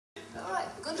Alright,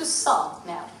 we're going to do a song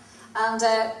now. And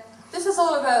this is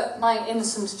all about my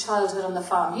innocent childhood on the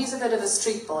farm. He's a bit of a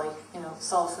street boy, you know,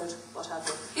 Salford, what have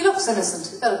you. He looks innocent,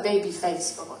 he's got a baby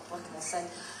face, but what can I say?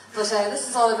 But this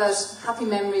is all about happy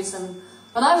memories. And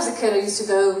when I was a kid, I used to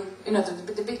go, you know,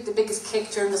 the biggest kick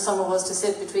during the summer was to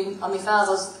sit on my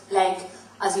father's leg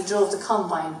as he drove the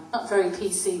combine. Not very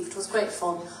PC, but it was great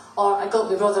fun. Or I'd go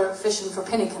with my brother fishing for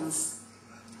pinnacles.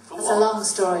 It's a long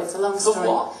story, it's a long story.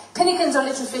 For what? Pinnacles are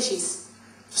little fishies.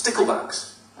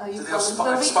 Sticklebacks? You call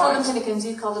them, we call them pinnacles,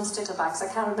 you call them sticklebacks.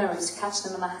 I can't remember, I used to catch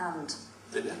them in my hand.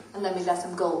 Did you? And then we let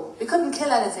them go. We couldn't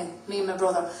kill anything, me and my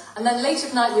brother. And then late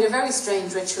at night, we had a very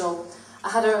strange ritual.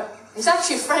 He's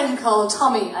actually a friend called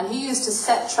Tommy, and he used to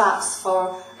set traps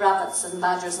for rabbits and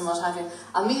badgers and what have you.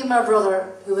 And me and my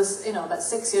brother, who was, you know, about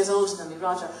 6 years older than me,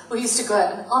 Roger, we used to go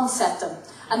out and unset them.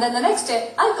 And then the next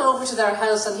day, I'd go over to their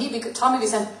house, and Tommy would be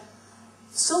saying,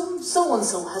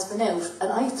 so-and-so has been out,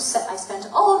 and I spent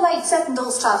all night setting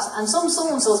those traps, and some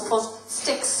so-and-sos put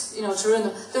sticks, you know, to ruin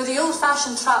them. They're the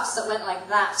old-fashioned traps that went like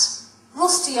that.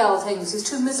 Rusty old things. He's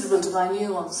too miserable to buy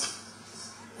new ones.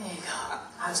 There you go.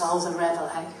 I was always a rebel,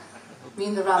 hey? Me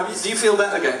and the rabbits. Do you feel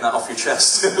better getting that off your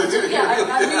chest? Yeah,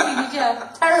 I really need, yeah.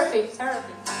 Therapy.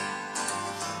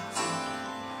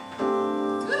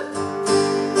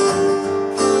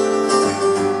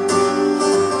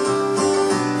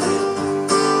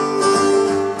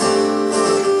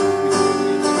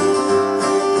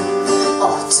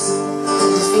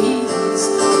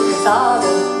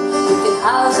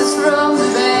 Houses from the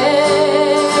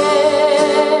bed,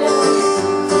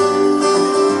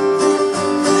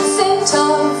 scent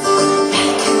of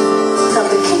bacon from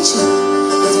the kitchen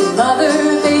is your mother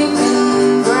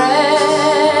baking bread.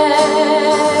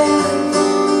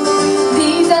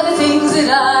 These are the things that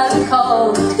I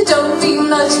recall. They don't mean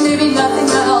much, maybe nothing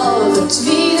at all, but to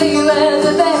me they were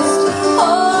the best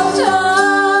of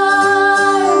times.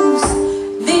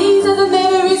 These are the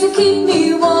memories that keep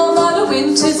me warm on a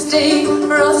winter's day.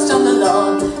 Frost on the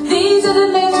lawn. These are the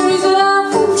memories that I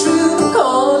hold true.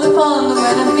 Call upon them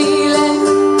when I'm feeling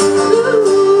blue.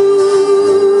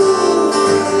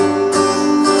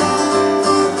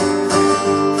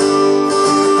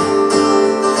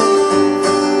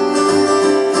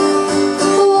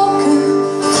 Walking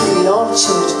through the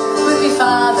orchard with my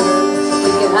father,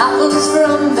 picking apples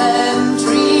from them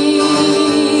trees.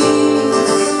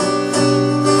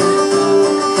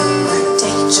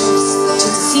 Day trips to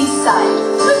the seaside.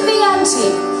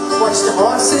 Watch the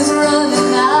horses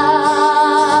running out.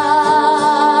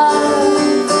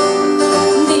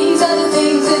 These are the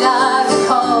things that I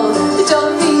recall. They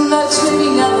don't mean much, maybe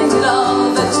nothing at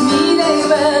all, but to me they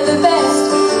were the best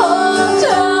of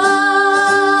times.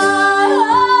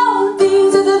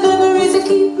 These are the memories that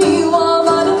keep me warm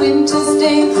on a winter's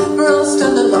day. Frost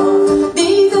on the lawn.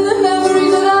 These are the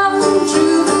memories that I hold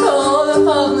true. Call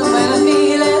upon them when I'm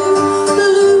feeling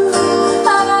blue.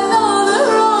 And I know the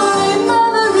roaring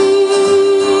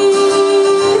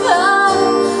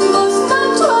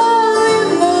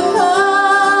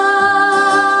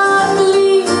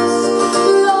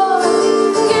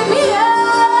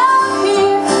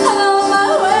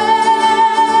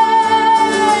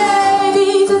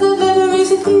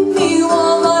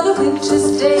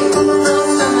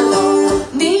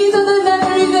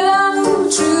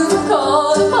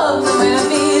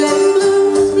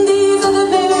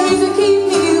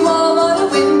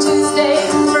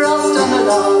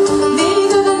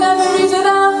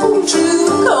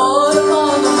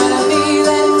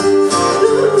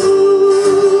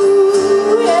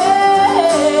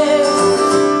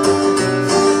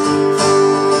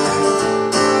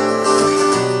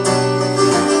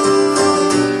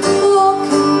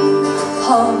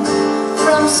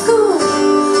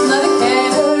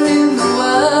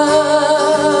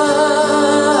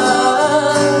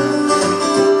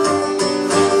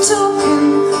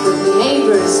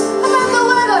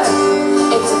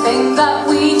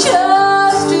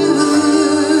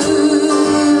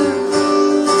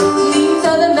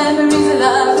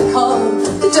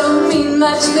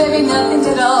maybe nothing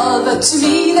at all, but to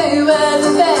me they were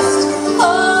the best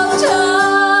of times.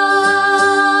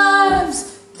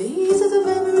 These are the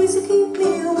memories that keep me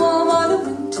warm on a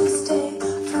winter's day.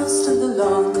 Frost on the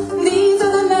lawn. These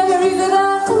are the memories that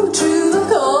I hold true.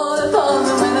 Call upon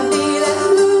them when I'm feeling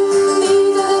blue.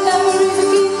 These are the memories that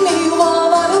keep me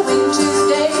warm on a winter's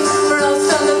day. Frost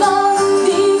on the lawn.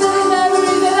 These are the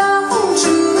memories that I hold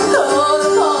true. Call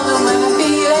upon them when I'm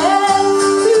feeling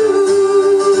blue.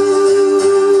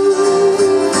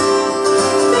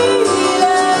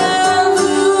 Feeling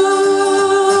blue.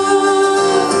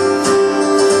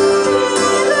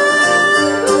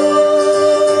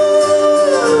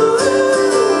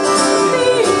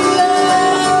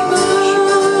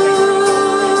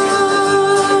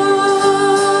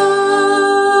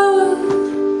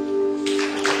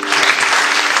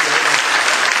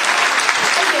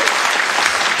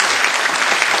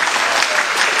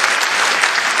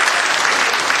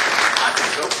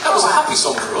 happy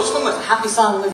song for us, wasn't it? Happy song.